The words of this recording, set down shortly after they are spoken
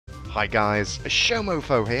Hi guys,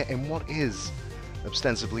 Showmofo here in what is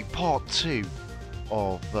ostensibly part 2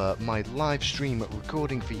 of my live stream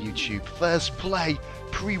recording for YouTube. First play,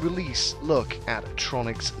 pre-release look at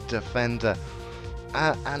Tronix Defender.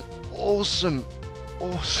 And awesome,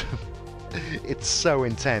 it's so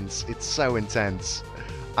intense,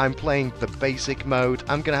 I'm playing the basic mode.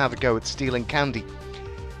 I'm gonna have a go at stealing candy.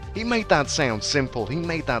 He made that sound simple,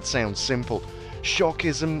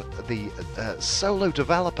 Shockism, the solo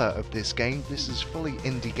developer of this game, this is fully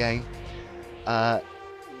indie game.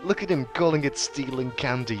 Look at him calling it stealing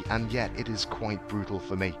candy, and yet it is quite brutal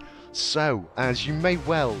for me. So, as you may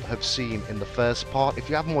well have seen in the first part, if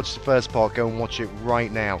you haven't watched the first part, go and watch it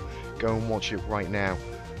right now.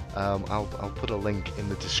 I'll put a link in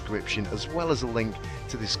the description, as well as a link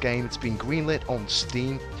to this game. It's been greenlit on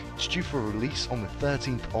Steam. It's due for release on the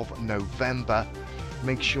 13th of November.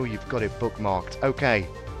 Make sure you've got it bookmarked. Okay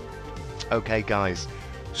guys,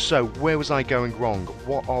 so where was I going wrong?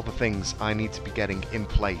 What are the things I need to be getting in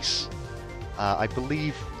place? I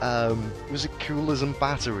believe, was it coolers and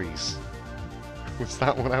batteries? Was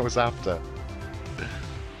that what I was after?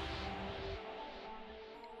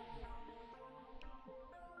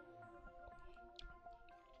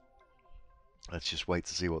 Let's just wait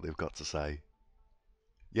to see what they've got to say.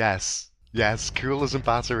 Yes, coolers and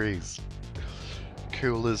batteries.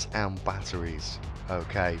 Coolers and batteries.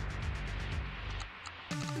 Okay.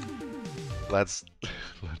 Let's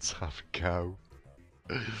have a go.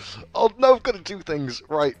 Oh no, I've got to do things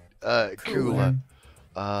right. Cooler.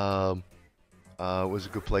 Where's a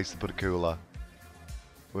good place to put a cooler?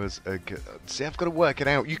 Where's a good... See, I've got to work it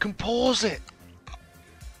out. You can pause it.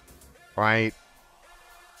 Right.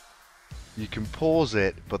 You can pause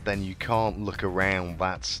it, but then you can't look around.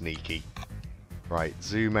 That's sneaky. Right,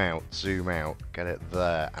 zoom out, get it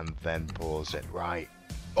there, and then pause it. Right.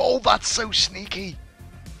 Oh, that's so sneaky!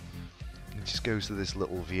 It just goes to this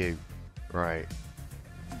little view. Right.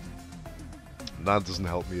 That doesn't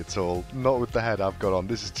help me at all. Not with the head I've got on.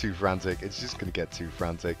 This is too frantic. It's just going to get too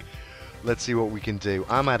frantic. Let's see what we can do.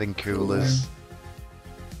 I'm adding coolers.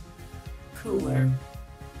 Cooler.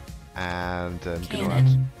 And I'm going to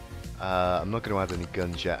add... I'm not going to add any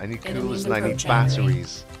guns yet. I need coolers and I need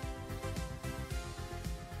batteries.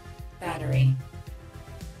 Battery.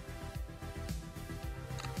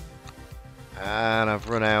 And I've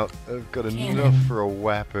run out. I've got enough for a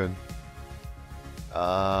weapon. Where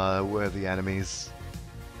are the enemies?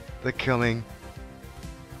 They're coming.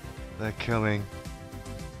 Let's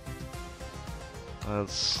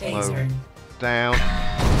slow down.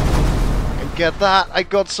 And get that! I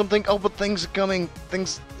got something! Oh, but things are coming! We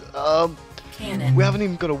haven't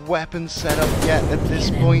even got a weapon set up yet at this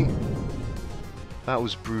point. That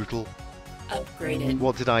was brutal. Upgraded.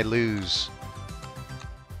 What did I lose?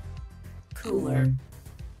 Cooler.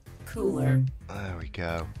 There we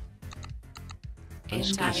go. I'm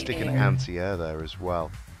just going to stick an anti-air there as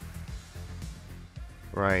well.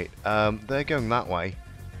 Right, they're going that way.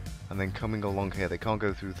 And then coming along here. They can't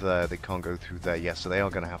go through there, Yeah, so they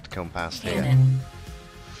are going to have to come past here.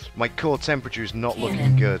 My core temperature is not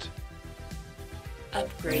looking good.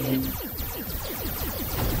 Upgraded.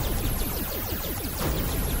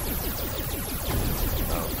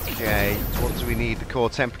 Okay, what do we need? The core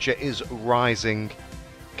temperature is rising.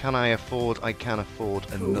 Can I afford? I can afford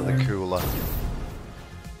another cooler.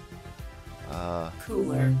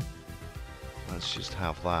 Cooler. Let's just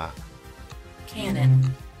have that.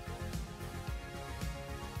 Cannon.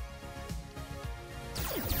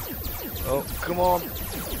 Oh, come on.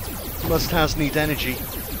 Must-has need energy.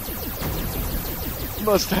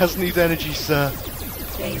 Must-has need energy, sir.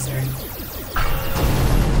 Phaser.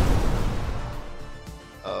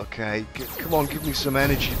 Okay, come on, give me some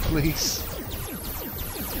energy, please.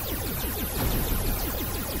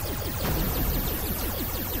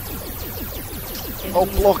 Oh,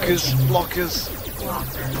 blockers.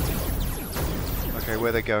 Okay, where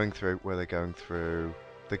are they going through?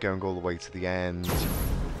 They're going all the way to the end.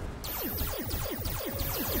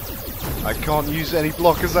 I can't use any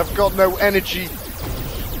blockers, I've got no energy.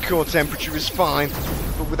 Core temperature is fine,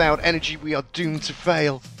 but without energy we are doomed to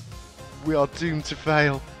fail.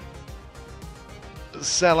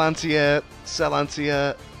 Cell anti-air.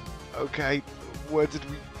 Okay, where did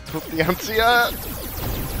we put the anti-air?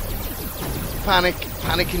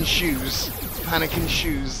 Panic in shoes.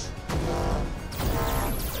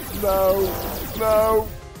 No.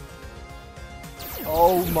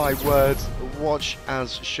 Oh my word. Watch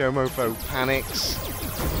as Showmofo panics.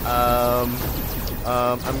 I'm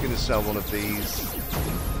gonna sell one of these.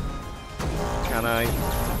 Can I?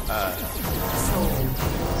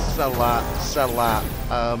 Sell that.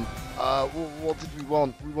 What did we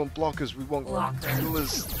want? We want blockers. We want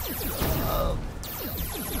coolers.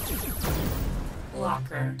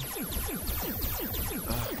 Blocker.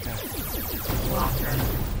 Okay. Blocker.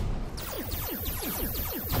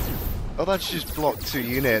 Oh, that's just blocked 2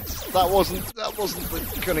 units. That wasn't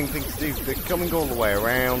the cunning thing to do. They're coming all the way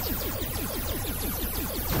around.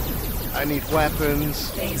 I need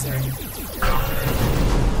weapons. Phaser.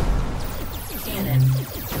 Cannon.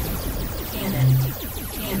 Cannon.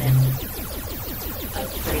 Cannon.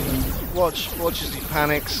 Upgraded. Watch as he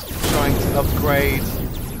panics, trying to upgrade.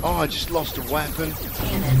 Oh, I just lost a weapon.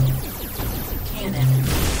 Cannon. Cannon.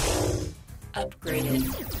 Upgraded.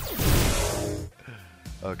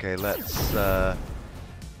 Okay, let's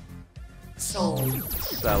Sold.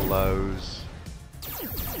 sell those.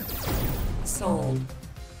 Sold.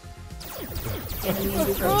 Enemies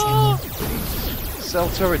approaching. Sell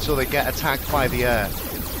turrets or they get attacked by the air.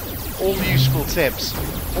 All useful tips.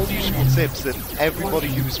 All useful tips that everybody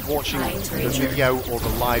who's watching the video or the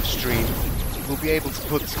live stream will be able to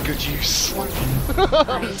put to good use.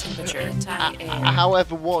 High temperature, anti-air.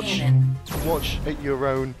 However, watch Cannon. at your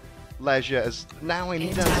own leisure. As now I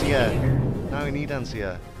need anti-air. Now I need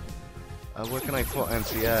anti-air. Where can I put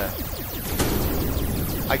anti-air?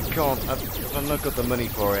 I can't. I've not got the money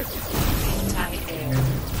for it. Anti-air.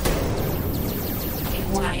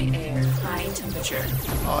 Anti-air. High temperature.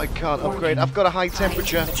 Oh, I can't upgrade. I've got a high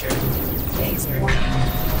temperature. Phaser.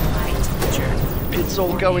 High temperature. It's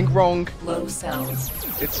all going wrong. Low cells.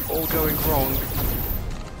 It's all going wrong.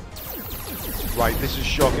 Right, this is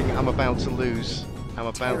shocking. I'm about to lose. I'm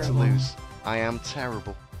about to lose. I am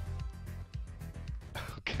terrible.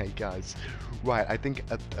 Okay, guys. Right, I think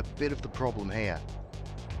a bit of the problem here.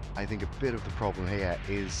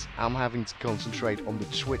 Is I'm having to concentrate on the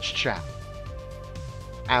Twitch chat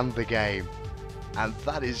and the game. And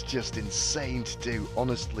that is just insane to do.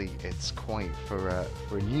 Honestly, it's quite for a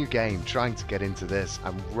new game, trying to get into this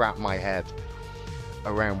and wrap my head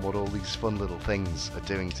around what all these fun little things are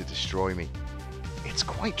doing to destroy me. It's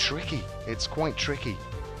quite tricky. It's quite tricky.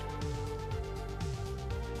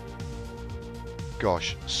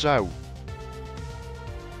 Gosh, so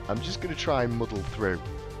I'm just gonna try and muddle through.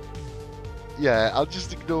 Yeah, I'll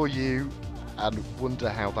just ignore you and wonder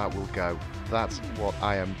how that will go. That's what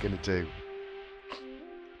I am gonna do.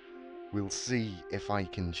 We'll see if I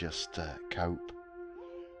can just cope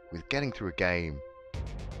with getting through a game.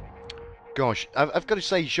 Gosh, I've got to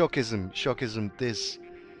say, Shockism, this,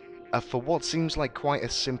 for what seems like quite a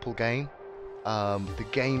simple game, the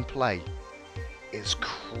gameplay is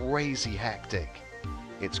crazy hectic.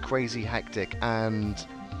 It's crazy hectic, and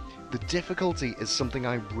the difficulty is something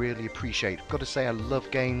I really appreciate. I've got to say, I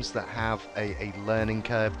love games that have a learning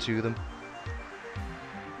curve to them.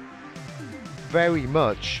 Very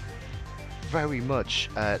much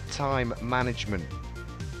time management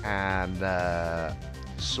and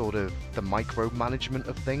sort of the micromanagement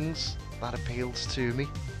of things that appeals to me.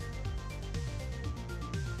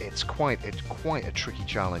 It's quite a tricky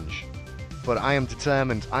challenge, but I am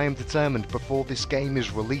determined before this game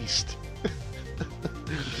is released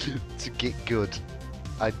to get good.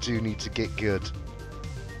 I do need to get good.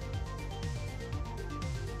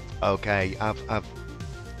 Okay,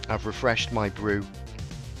 I've refreshed my brew.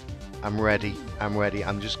 I'm ready.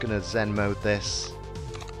 I'm just gonna Zen mode this.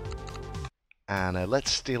 And let's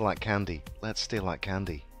steal that candy.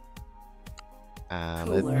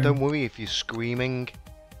 And don't worry if you're screaming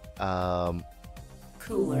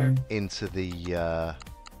Cooler. into the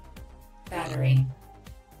Battery.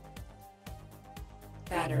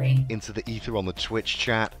 into the ether on the Twitch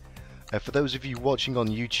chat. For those of you watching on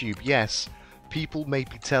YouTube, yes, people may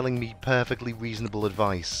be telling me perfectly reasonable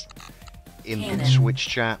advice in the Twitch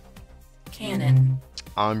chat. Cannon.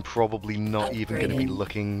 I'm probably not even going to be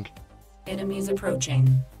looking. Enemies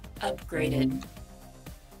approaching. Upgraded.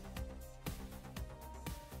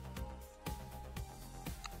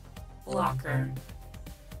 Blocker.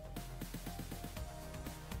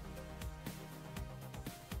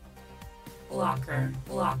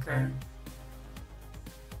 Blocker.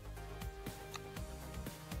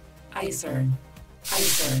 Icer.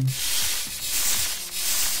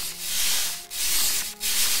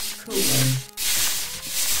 Cooler.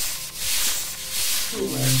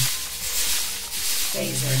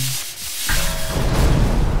 Phaser.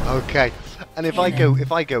 Okay, and if I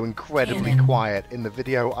go incredibly quiet in the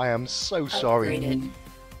video, I am so sorry. Upgraded.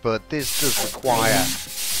 But this does require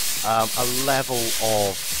a level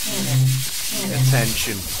of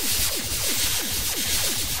attention.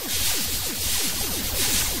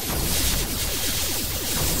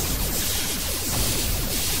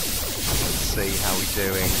 Let's see how we're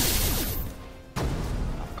doing.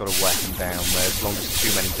 I've got a weapon down there, as long as too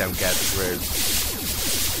many don't get through.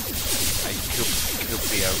 It could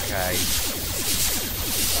be okay.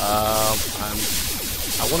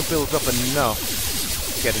 I want to build up enough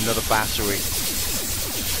to get another battery.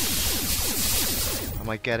 Am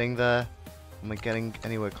I getting there? Am I getting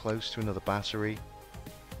anywhere close to another battery?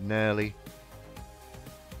 Nearly.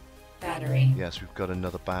 Battery. Yes, we've got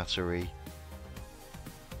another battery.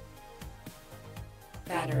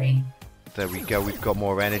 Battery. There we go, we've got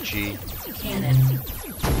more energy. Cannon.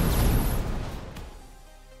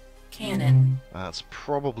 Cannon. That's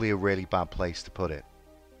probably a really bad place to put it.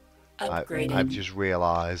 Upgraded. I've just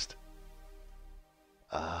realised.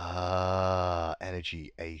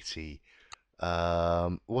 Energy 80.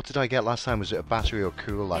 What did I get last time? Was it a battery or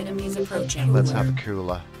cooler? Enemies approaching. Let's have a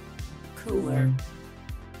cooler. Cooler.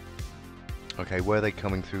 Okay, where are they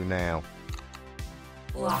coming through now?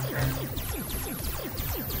 Blocker.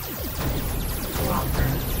 Blocker.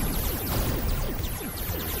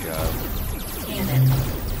 There we go. Cannon.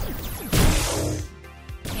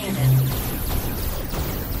 Cannon.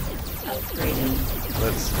 Upgraded.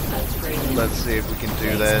 Let's see if we can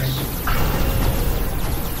do this.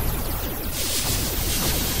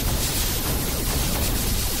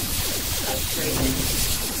 Upgraded.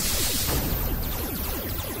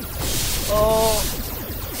 Oh!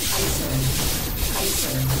 Icer.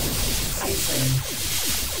 Icer. Icer.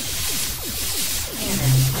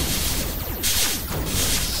 Cannon.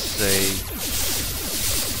 See.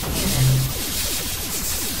 Cannon.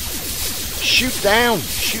 Shoot down!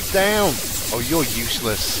 Shoot down! Oh, you're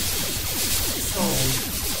useless. Sold.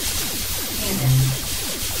 Cannon.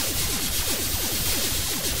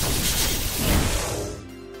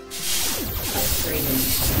 Upgraded.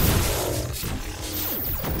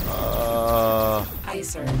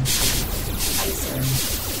 Icer. Icer.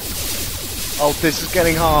 Oh, this is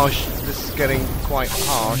getting harsh. This is getting quite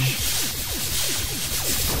harsh.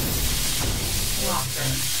 Blocker.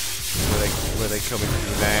 Where are they coming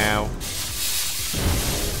through now?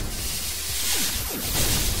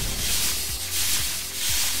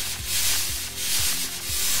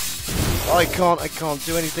 I can't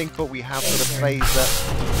do anything, but we have got a phaser.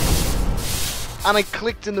 And I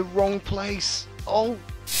clicked in the wrong place. Oh,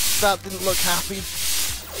 that didn't look happy.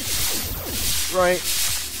 Right.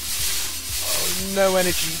 Oh, no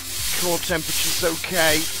energy. Core temperature's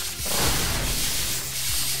okay.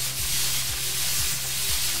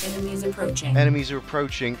 Enemies approaching. Enemies are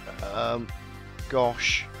approaching.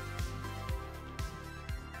 Gosh.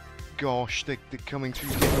 Gosh, they're coming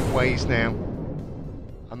through different ways now.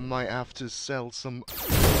 I might have to sell some.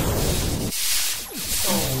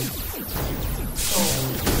 Sold.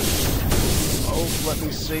 Sold. Oh, let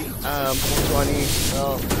me see. What do I need?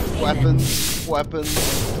 Weapons. Weapons.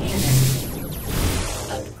 Cannon.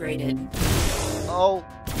 Upgraded. Oh.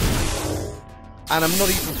 And I'm not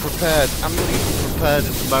even prepared. I'm not even prepared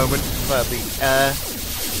at the moment for the air.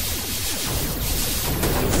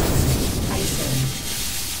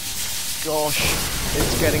 Gosh,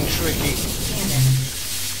 it's getting tricky. Cannon.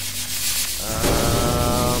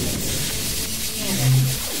 Cannon.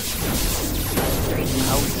 Upgraded.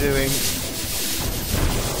 How are we doing?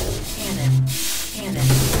 Cannon. Cannon.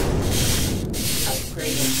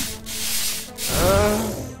 Upgraded.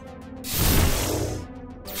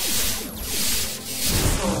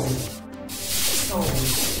 Sold. Sold.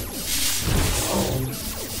 Sold.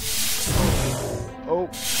 Sold. Oh.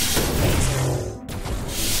 Laser.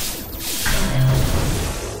 Cannon.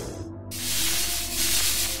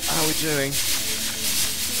 How are we doing?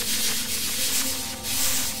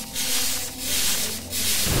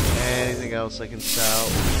 Anything else I can sell?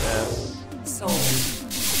 Yes. Sold.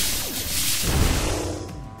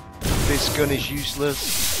 This gun is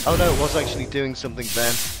useless. Oh no, it was actually doing something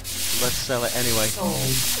then. Let's sell it anyway. Sold.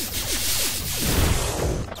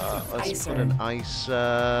 Let's put an ice.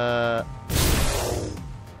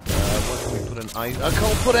 What can we put an ice? I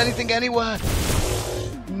can't put anything anywhere.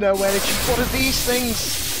 No energy. What are these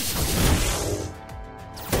things?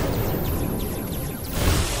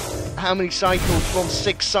 How many cycles? We're on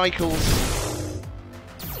 6 cycles.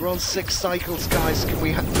 We're on 6 cycles, guys. Can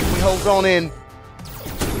we hold on in?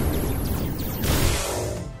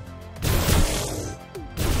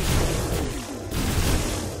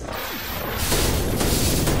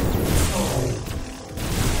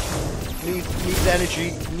 Need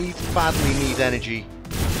energy. Badly need energy.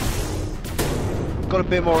 Got a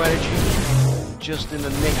bit more energy. Just in the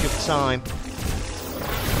nick of time.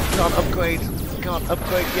 Can't upgrade. Can't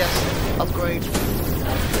upgrade. Yes. Upgrade.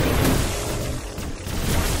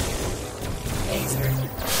 Laser.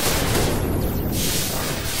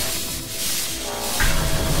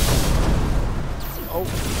 Oh.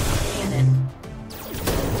 Cannon.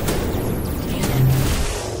 Cannon.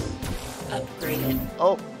 Upgraded.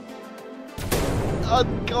 Oh. I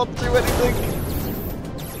can't do anything.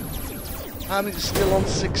 And it's still on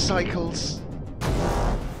 6 cycles.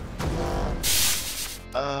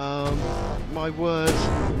 My word.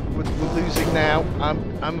 We're losing now.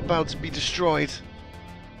 I'm about to be destroyed.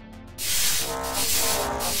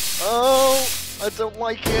 Oh, I don't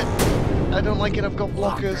like it. I don't like it. I've got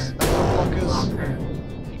blockers. Blocker.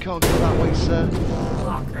 You can't go that way, sir.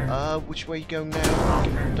 Blocker. Which way are you going now?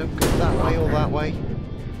 Don't go that way or that way.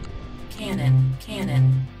 Cannon.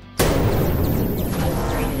 Cannon.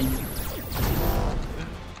 Upgraded.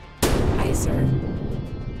 Icer.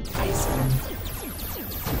 Icer.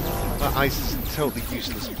 That ice is a totally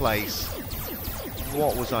useless place.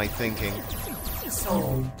 What was I thinking?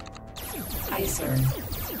 Soul. Icer.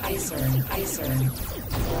 Icer. Icer.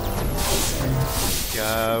 Icer.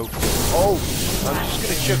 Go. Oh! I'm just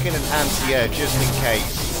going to chuck in an anti-air just in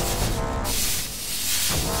case.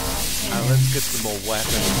 And let's get some more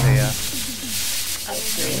weapons here.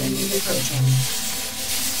 Upgraded. Approaching.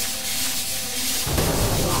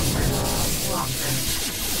 Blocker. Blocker.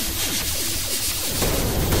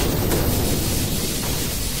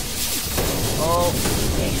 Oh!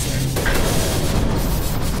 Laser.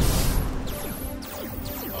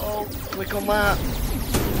 Oh! Click on that!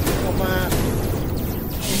 Click on that!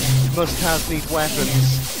 Cannon. Must-haves need weapons.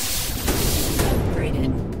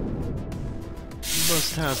 Upgraded.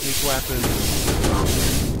 Must-haves need weapons.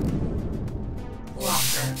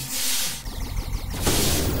 Blocker.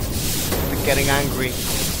 They're getting angry.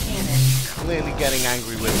 Cannon. Clearly getting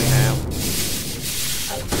angry with me now.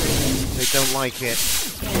 Upgraded. They don't like it.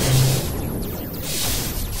 Cannon.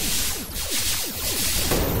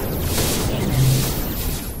 Cannon.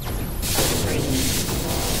 Upgraded.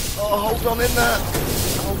 Oh, hold on in there!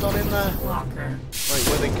 Hold on in there! Blocker. Right,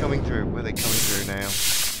 where are they coming through? Where are they coming through now?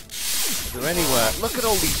 Is there anywhere? Look at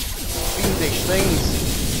all these fiendish things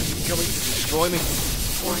coming to destroy me.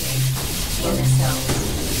 Warning. Cannon cells.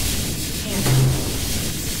 Cannon.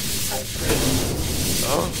 Upgraded.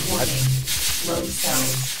 Oh, Warning. Low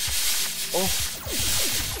cells. oh.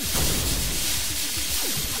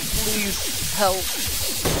 Please help.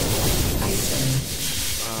 Icer.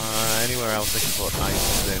 Anywhere else I can put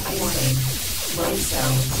ice in. Warning. Low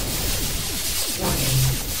cells. Warning.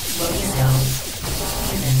 Low cells.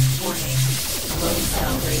 Cannon. Warning. Low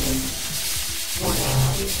cell rated. Warning.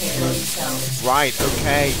 Repair. Low cells. Right,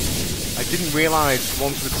 okay. I didn't realise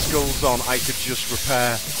once with skulls on I could just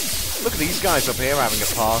repair. Look at these guys up here having a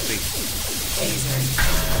party. Laser.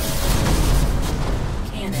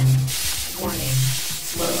 Cannon. Warning.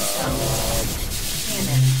 Low cells.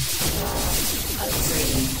 Cannon.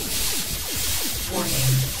 Upgraded. Warning.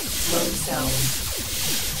 Low cells.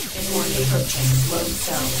 And warning approaching. Low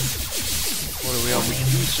cells. What are we on? We can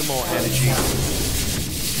use some more energy.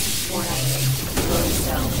 Warning. Low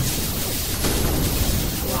cells.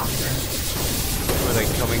 Blocker. Where are they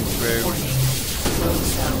coming through? Warning. Low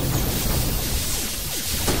cells.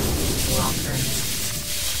 Blocker.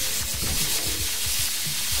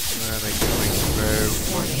 Where are they coming through?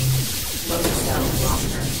 Warning. Low cell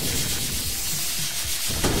blocker.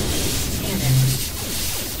 Cannon.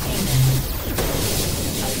 Cannon.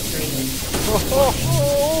 Upgraded.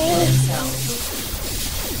 Cannon cells.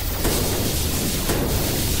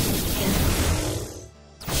 Cannon.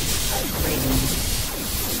 Upgraded.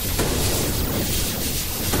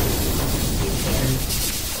 Repaired.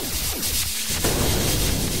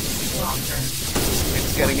 Blocker.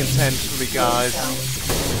 It's getting intense for me, guys. Low cells.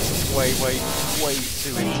 Way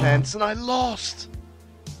too intense, and I lost!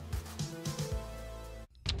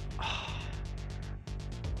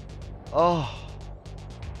 Oh.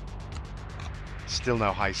 Still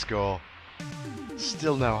no high score.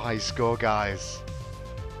 Still no high score, guys.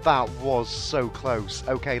 That was so close.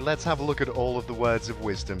 Okay, let's have a look at all of the words of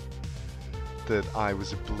wisdom that I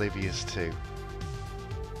was oblivious to.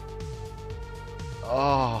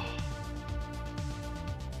 Oh.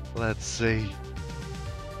 Let's see.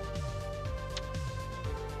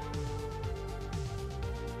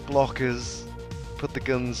 Blockers. Put the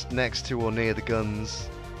guns next to or near the guns.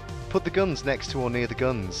 Put the guns next to or near the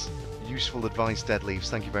guns. Useful advice, Deadleaves.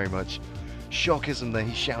 Thank you very much. Shockism there.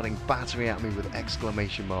 He's shouting battery at me with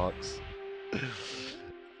exclamation marks.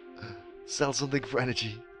 Sell something for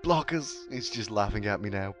energy. Blockers. He's just laughing at me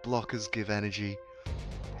now. Blockers give energy.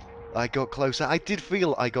 I got closer. I did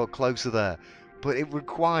feel I got closer there. But it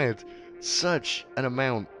required such an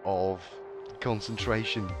amount of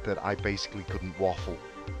concentration that I basically couldn't waffle.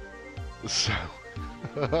 So,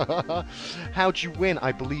 how'd you win?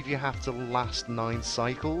 I believe you have to last 9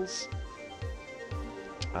 cycles.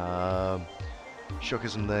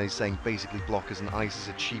 Shockism there is saying basically blockers and ices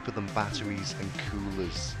are cheaper than batteries and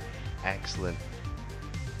coolers. Excellent.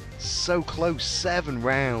 So close, 7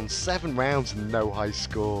 rounds and no high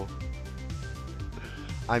score.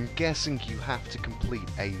 I'm guessing you have to complete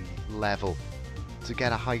a level to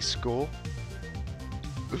get a high score.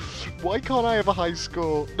 Why can't I have a high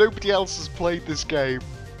score? Nobody else has played this game.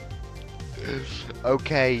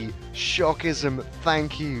 Okay, Shockism,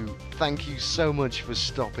 thank you. Thank you so much for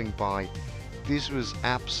stopping by. This was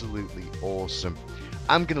absolutely awesome.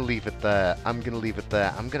 I'm going to leave it there. I'm going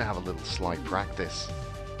to have a little slight practice.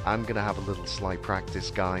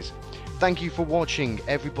 Guys. Thank you for watching,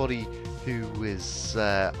 everybody who is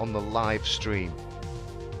on the live stream.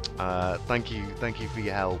 Thank you for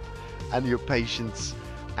your help and your patience.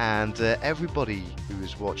 And everybody who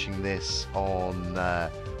is watching this on the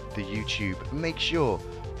YouTube, make sure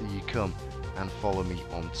that you come and follow me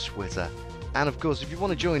on Twitter. And of course, if you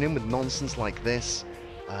want to join in with nonsense like this,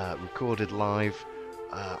 recorded live,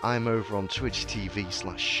 I'm over on Twitch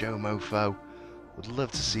TV/ShowMofo. Would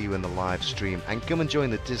love to see you in the live stream, and come and join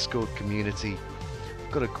the Discord community.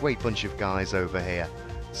 We've got a great bunch of guys over here,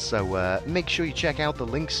 so make sure you check out the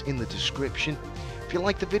links in the description. If you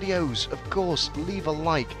like the videos, of course, leave a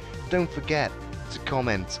like. Don't forget to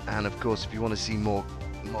comment, and of course, if you want to see more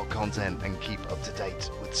content and keep up to date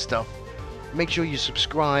with stuff, make sure you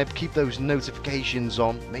subscribe. Keep those notifications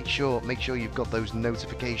on. Make sure you've got those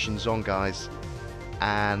notifications on, guys.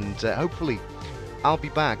 And hopefully, I'll be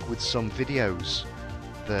back with some videos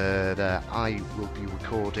that I will be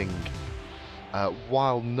recording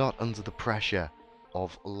while not under the pressure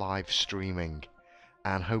of live streaming.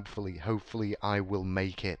 And hopefully I will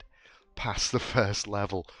make it past the first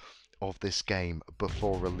level of this game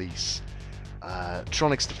before release.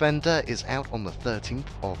 Tronix Defender is out on the 13th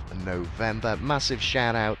of November. Massive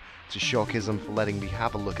shout out to Shockism for letting me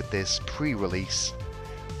have a look at this pre-release.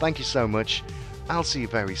 Thank you so much. I'll see you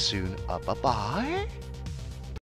very soon. Bye-bye.